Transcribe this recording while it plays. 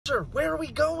faster. Where are we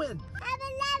going?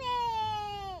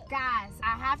 Guys,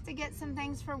 I have to get some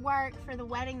things for work for the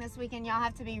wedding this weekend. Y'all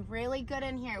have to be really good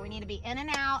in here. We need to be in and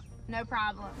out, no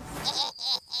problem.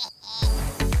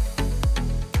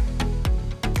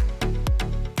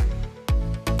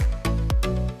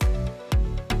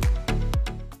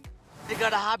 You go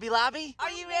to Hobby Lobby?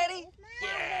 Are you ready?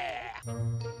 Yeah.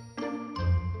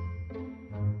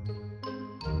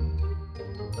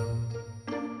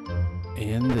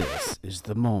 And this is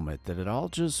the moment that it all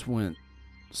just went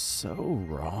so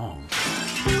wrong.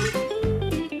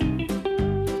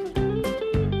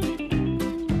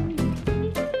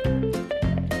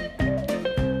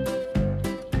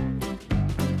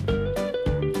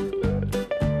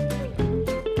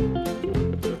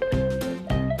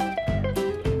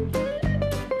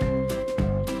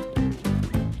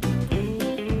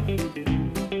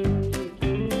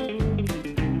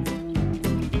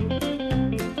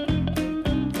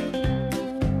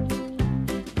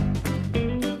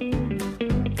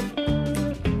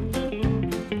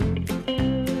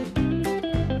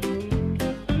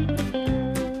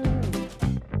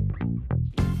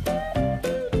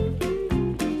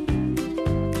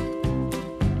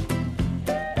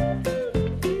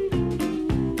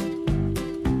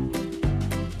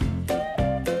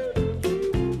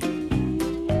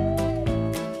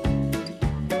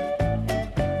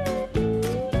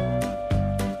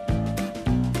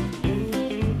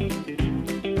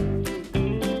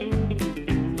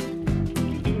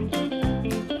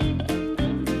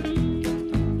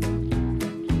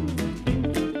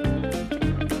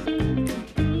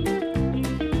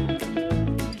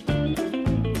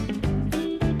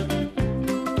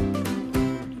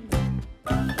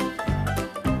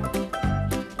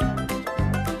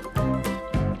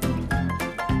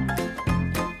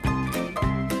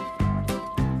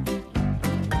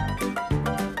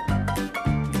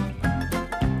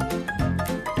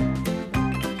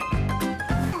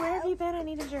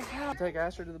 Take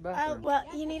Asher to the bathroom. Oh, well,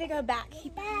 you need to go back.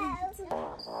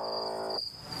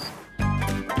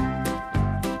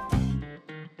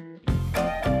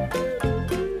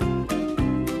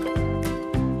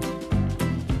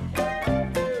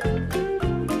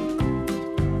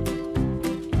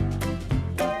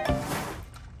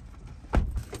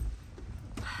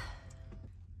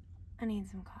 I need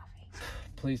some coffee.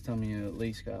 Please tell me you at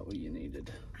least got what you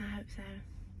needed. I hope so.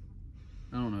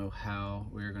 I don't know how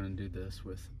we're gonna do this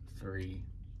with 3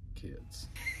 kids.